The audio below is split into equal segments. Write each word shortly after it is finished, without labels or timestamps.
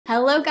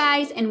Hello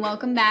guys, and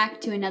welcome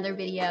back to another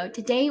video.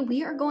 Today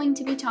we are going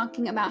to be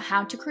talking about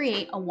how to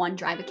create a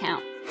OneDrive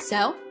account.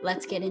 So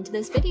let's get into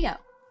this video.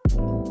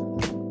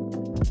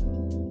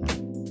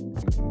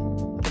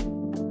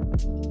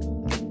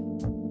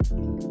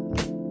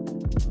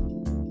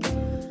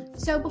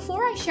 So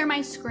before I share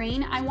my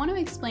screen, I want to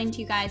explain to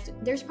you guys,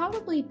 there's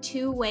probably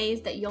two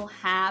ways that you'll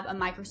have a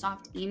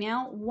Microsoft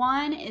email.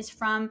 One is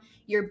from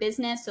your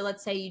business. So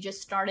let's say you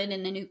just started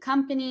in a new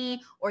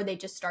company or they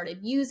just started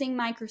using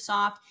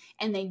Microsoft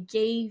and they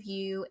gave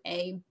you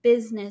a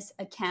business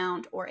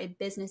account or a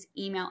business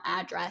email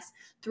address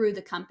through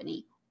the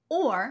company.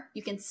 Or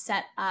you can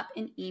set up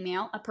an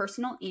email, a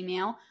personal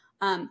email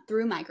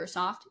through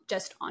Microsoft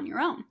just on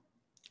your own.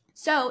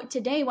 So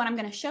today what I'm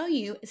going to show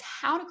you is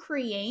how to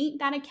create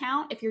that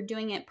account if you're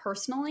doing it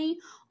personally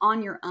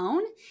on your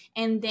own.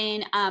 And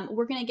then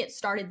we're going to get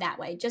started that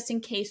way, just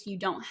in case you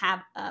don't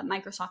have a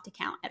Microsoft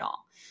account at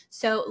all.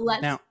 So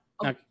let's... Now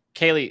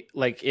Kaylee,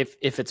 like if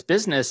it's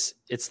business,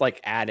 it's like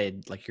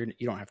added, like you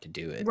don't have to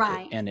do it.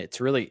 Right. And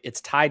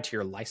it's tied to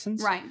your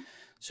license. Right.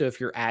 So if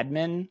you're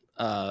admin,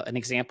 an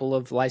example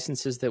of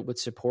licenses that would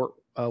support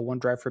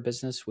OneDrive for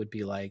Business would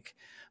be like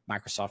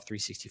Microsoft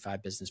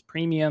 365 Business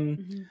Premium.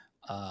 Mm-hmm.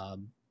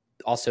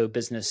 Also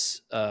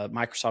business,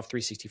 Microsoft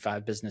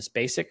 365 Business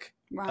Basic,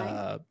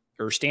 Right.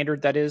 Or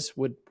standard, that is,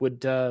 would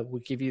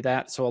give you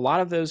that. So a lot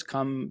of those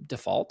come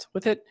default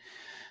with it.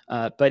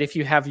 But if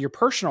you have your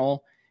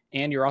personal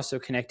and you're also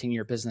connecting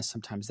your business,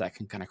 sometimes that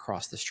can kind of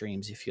cross the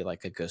streams if you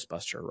like a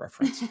Ghostbuster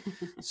reference.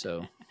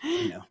 So,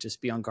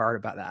 just be on guard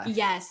about that.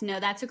 Yes, no,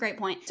 that's a great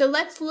point. So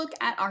let's look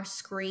at our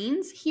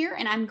screens here,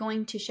 and I'm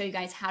going to show you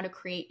guys how to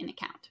create an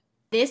account.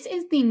 This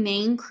is the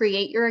main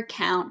Create Your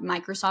Account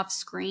Microsoft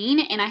screen,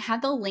 and I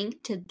have the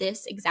link to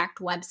this exact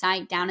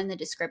website down in the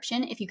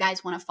description if you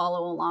guys want to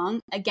follow along.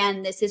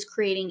 Again, this is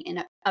creating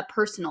a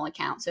personal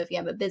account. So if you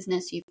have a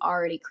business, you've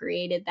already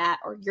created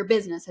that, or your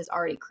business has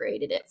already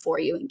created it for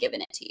you and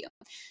given it to you.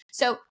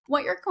 So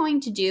what you're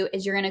going to do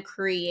is you're going to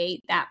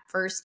create that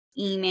first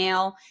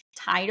email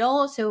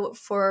title. So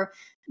for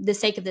the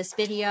sake of this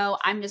video,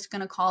 I'm just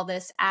going to call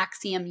this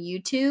Axiom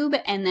YouTube,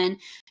 and then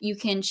you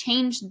can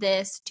change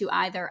this to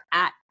either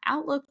at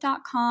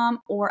outlook.com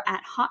or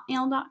at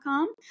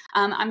hotmail.com.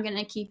 I'm going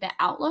to keep it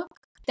Outlook.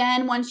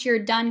 Then once you're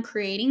done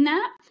creating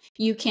that,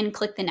 you can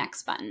click the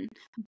next button.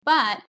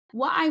 But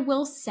what I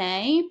will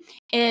say,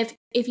 if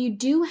you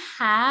do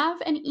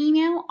have an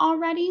email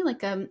already,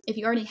 like if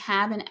you already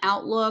have an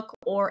Outlook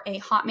or a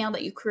Hotmail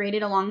that you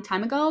created a long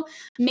time ago,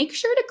 make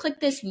sure to click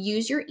this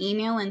Use Your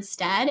Email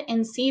instead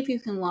and see if you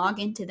can log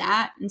into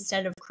that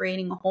instead of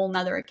creating a whole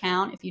nother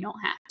account if you don't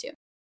have to.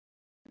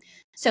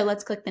 So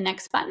let's click the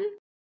next button.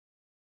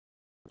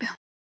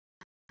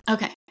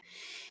 Okay.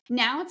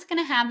 Now it's going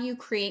to have you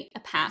create a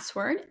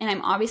password, and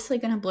I'm obviously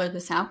going to blur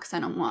this out because I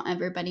don't want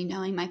everybody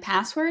knowing my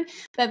password,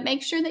 but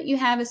make sure that you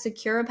have a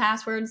secure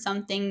password,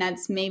 something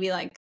that's maybe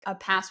like a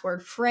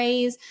password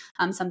phrase,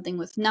 something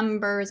with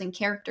numbers and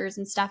characters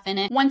and stuff in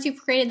it. Once you've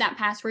created that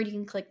password, you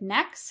can click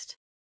Next,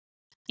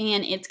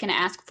 and it's going to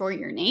ask for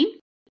your name.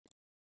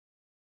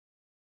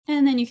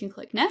 And then you can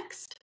click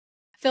Next,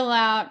 fill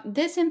out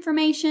this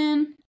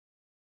information.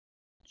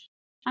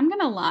 I'm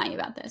going to lie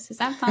about this. Is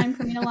that fine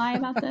for me to lie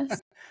about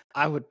this?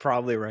 I would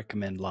probably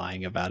recommend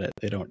lying about it.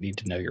 They don't need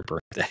to know your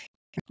birthday.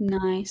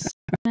 Nice.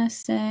 I'm going to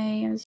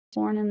say I was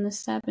born in the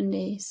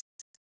 70s.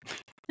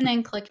 And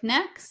then click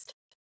Next.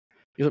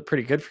 You look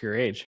pretty good for your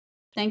age.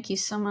 Thank you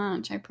so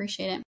much. I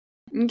appreciate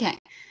it. Okay.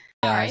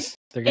 All right.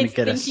 They're going to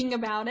get us. It's thinking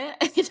about it.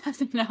 It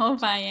doesn't know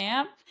if I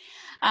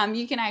am.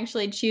 You can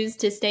actually choose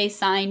to stay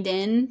signed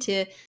in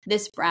to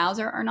this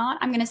browser or not.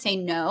 I'm going to say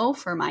no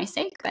for my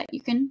sake, but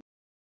you can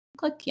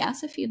click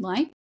yes if you'd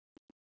like.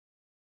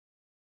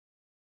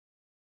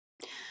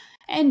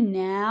 And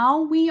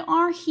now we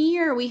are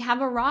here. We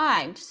have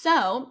arrived.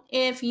 So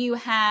if you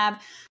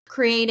have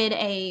created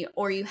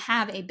you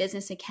have a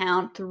business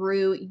account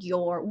through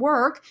your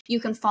work, you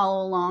can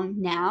follow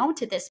along now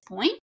to this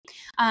point.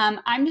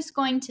 I'm just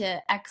going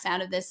to X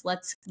out of this.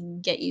 Let's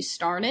get you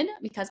started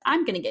because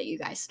I'm going to get you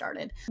guys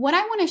started. What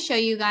I want to show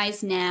you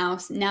guys now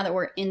that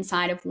we're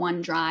inside of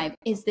OneDrive,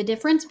 is the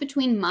difference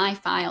between My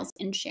Files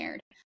and Shared.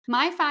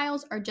 My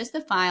Files are just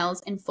the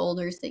files and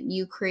folders that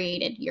you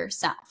created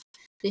yourself.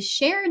 The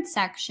shared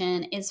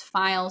section is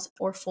files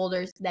or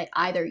folders that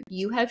either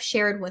you have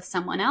shared with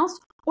someone else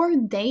or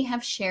they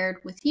have shared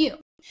with you.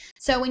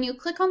 So when you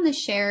click on the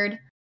shared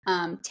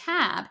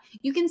tab,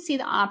 you can see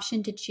the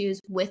option to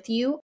choose with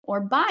you or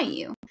by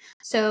you.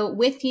 So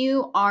with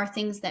you are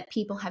things that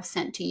people have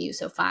sent to you,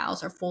 so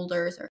files or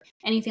folders or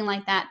anything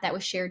like that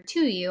was shared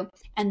to you.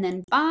 And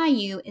then by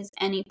you is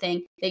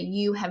anything that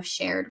you have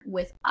shared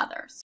with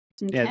others.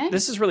 Okay? Yeah,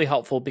 this is really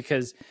helpful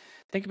because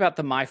think about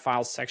the My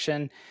Files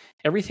section.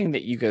 Everything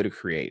that you go to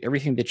create,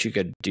 everything that you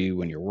go to do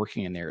when you're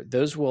working in there,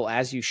 those will,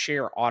 as you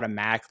share,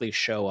 automatically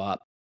show up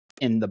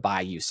in the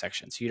By You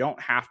section. So you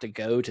don't have to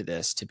go to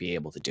this to be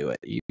able to do it.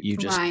 You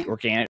just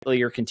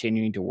organically are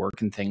continuing to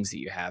work in things that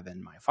you have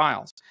in My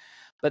Files.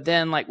 But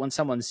then like when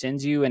someone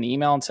sends you an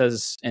email and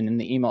says, and in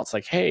the email, it's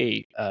like,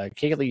 hey,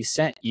 Kaylee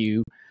sent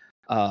you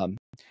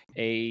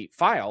a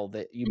file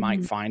that you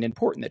might find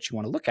important that you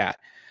want to look at.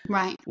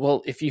 Right.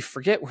 Well, if you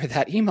forget where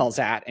that email's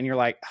at and you're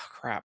like, oh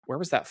crap, where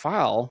was that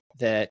file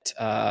that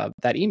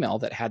email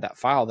that had that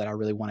file that I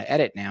really want to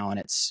edit now? And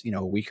it's,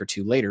 a week or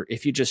two later.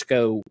 If you just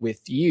go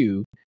with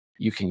you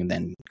can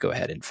then go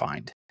ahead and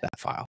find that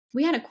file.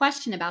 We had a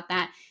question about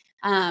that.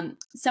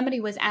 Somebody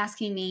was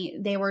asking me,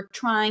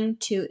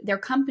 their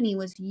company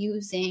was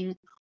using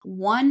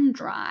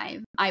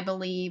OneDrive, I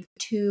believe,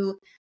 to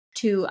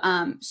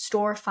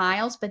store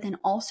files, but then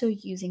also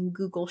using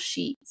Google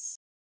Sheets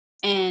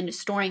and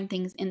storing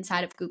things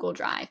inside of Google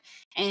Drive.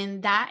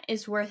 And that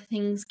is where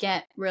things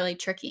get really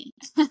tricky.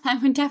 I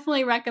would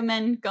definitely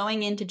recommend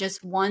going into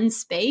just one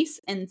space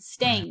and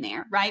staying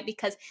there, right?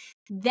 Because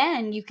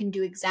then you can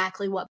do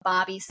exactly what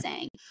Bobby's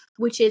saying,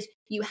 which is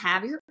you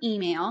have your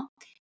email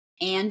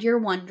and your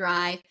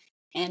OneDrive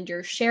and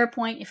your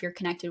SharePoint if you're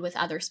connected with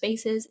other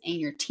spaces, and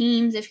your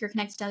Teams if you're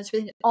connected to other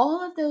spaces.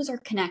 All of those are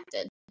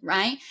connected,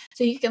 right?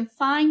 So you can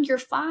find your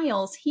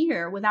files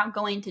here without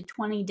going to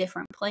 20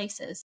 different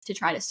places to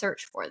try to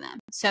search for them.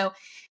 So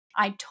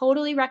I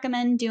totally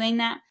recommend doing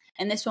that.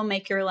 And this will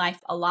make your life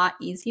a lot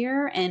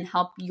easier and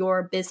help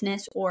your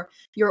business or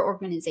your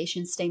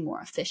organization stay more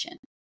efficient.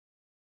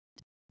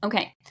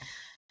 Okay.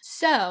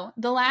 So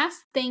the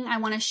last thing I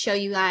want to show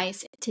you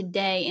guys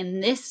today in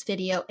this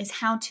video is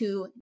how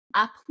to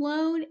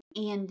upload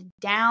and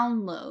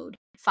download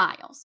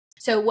files.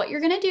 So what you're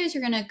going to do is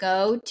you're going to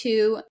go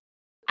to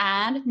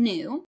Add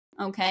New,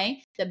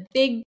 okay? The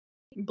big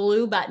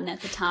blue button at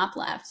the top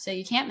left, so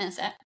you can't miss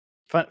it.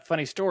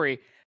 Funny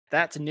story,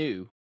 that's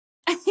new.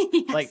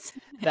 Yes. Like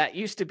that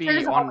used to be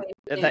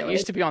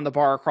on the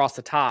bar across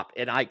the top,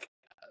 and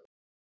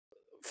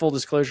full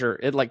disclosure,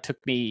 it like took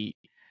me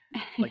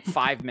like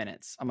 5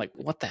 minutes. I'm like,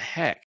 what the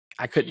heck?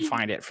 I couldn't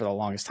find it for the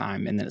longest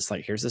time. And then it's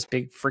like, here's this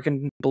big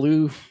freaking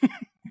blue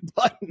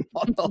button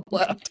on the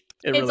left.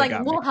 It's really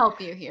like, we'll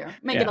help you here.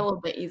 Make it a little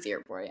bit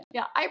easier for you.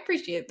 Yeah, I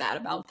appreciate that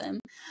about them.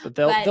 But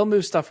they'll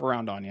move stuff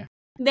around on you.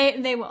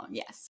 They will,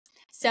 yes.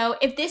 So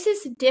if this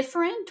is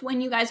different when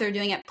you guys are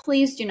doing it,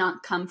 please do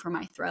not come for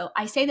my throat.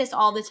 I say this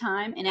all the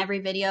time in every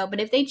video,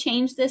 but if they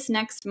change this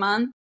next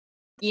month,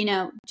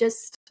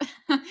 just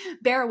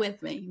bear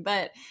with me.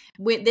 But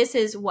this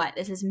is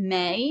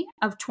May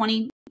of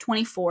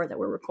 2024 that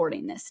we're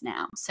recording this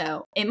now.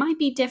 So it might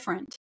be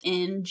different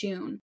in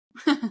June.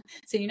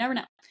 So you never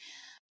know.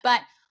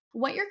 But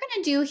what you're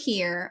going to do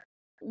here,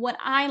 what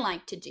I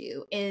like to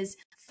do is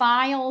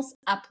files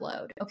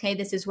upload. Okay,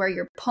 this is where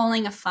you're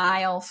pulling a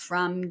file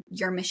from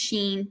your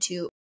machine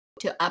to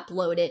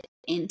upload it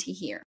into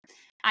here.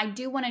 I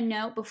do want to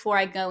note before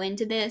I go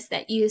into this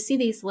that you see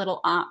these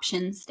little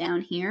options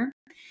down here.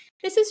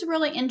 This is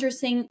really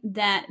interesting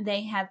that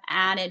they have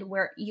added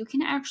where you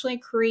can actually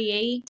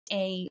create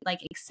a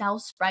Excel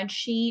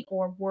spreadsheet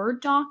or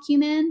Word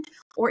document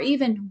or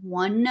even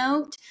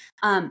OneNote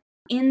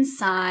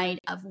inside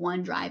of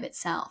OneDrive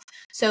itself.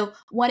 So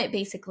what it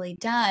basically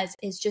does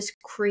is just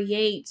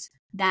creates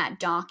that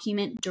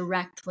document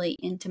directly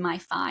into my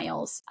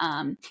files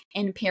and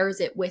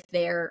pairs it with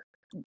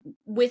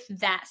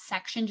that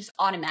section just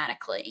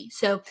automatically.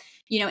 So,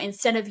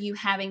 instead of you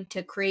having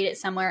to create it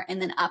somewhere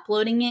and then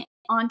uploading it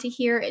onto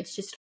here, it's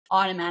just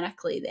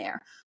automatically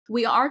there.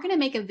 We are going to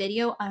make a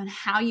video on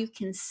how you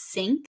can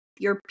sync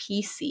your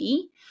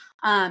PC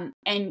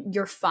and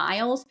your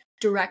files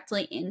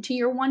directly into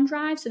your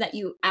OneDrive so that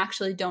you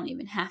actually don't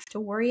even have to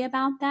worry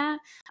about that.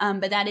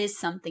 But that is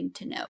something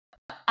to note.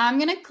 I'm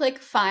going to click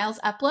Files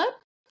Upload,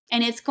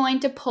 and it's going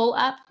to pull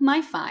up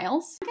my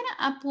files. I'm going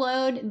to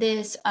upload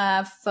this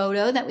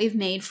photo that we've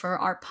made for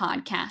our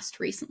podcast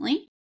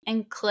recently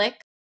and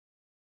click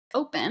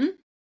Open.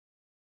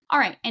 All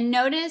right, and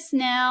notice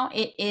now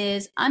it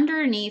is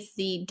underneath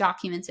the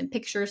Documents and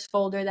Pictures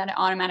folder that it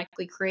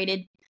automatically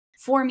created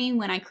for me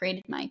when I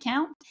created my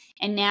account,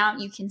 and now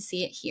you can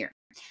see it here.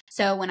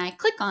 So when I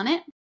click on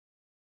it,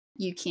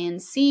 you can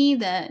see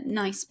the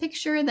nice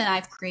picture that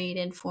I've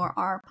created for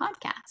our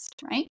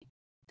podcast, right?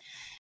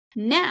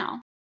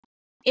 Now,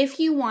 if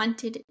you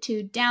wanted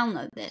to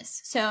download this,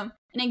 so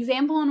an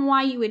example on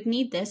why you would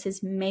need this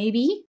is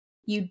maybe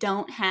you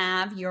don't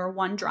have your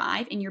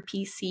OneDrive and your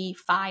PC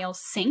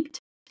files synced,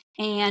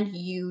 and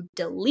you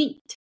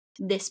delete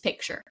this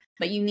picture,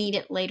 but you need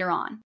it later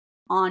on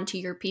onto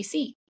your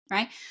PC,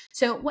 right?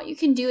 So what you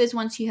can do is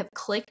once you have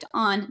clicked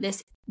on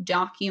this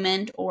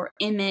document or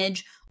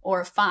image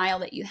or file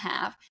that you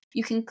have,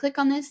 you can click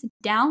on this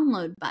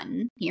download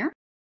button here.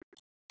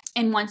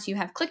 And once you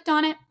have clicked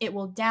on it, it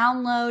will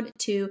download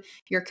to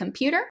your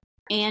computer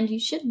and you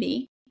should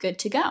be good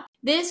to go.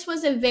 This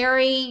was a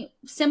very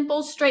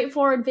simple,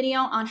 straightforward video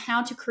on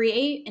how to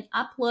create and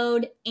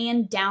upload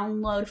and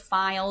download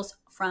files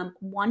from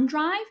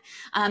OneDrive.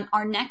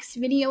 Our next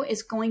video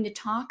is going to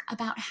talk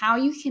about how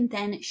you can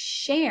then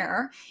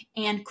share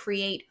and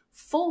create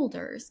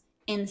folders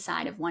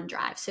inside of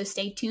OneDrive. So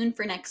stay tuned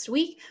for next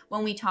week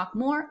when we talk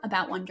more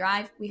about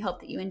OneDrive. We hope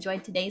that you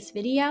enjoyed today's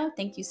video.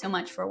 Thank you so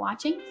much for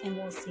watching, and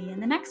we'll see you in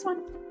the next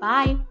one.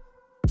 Bye.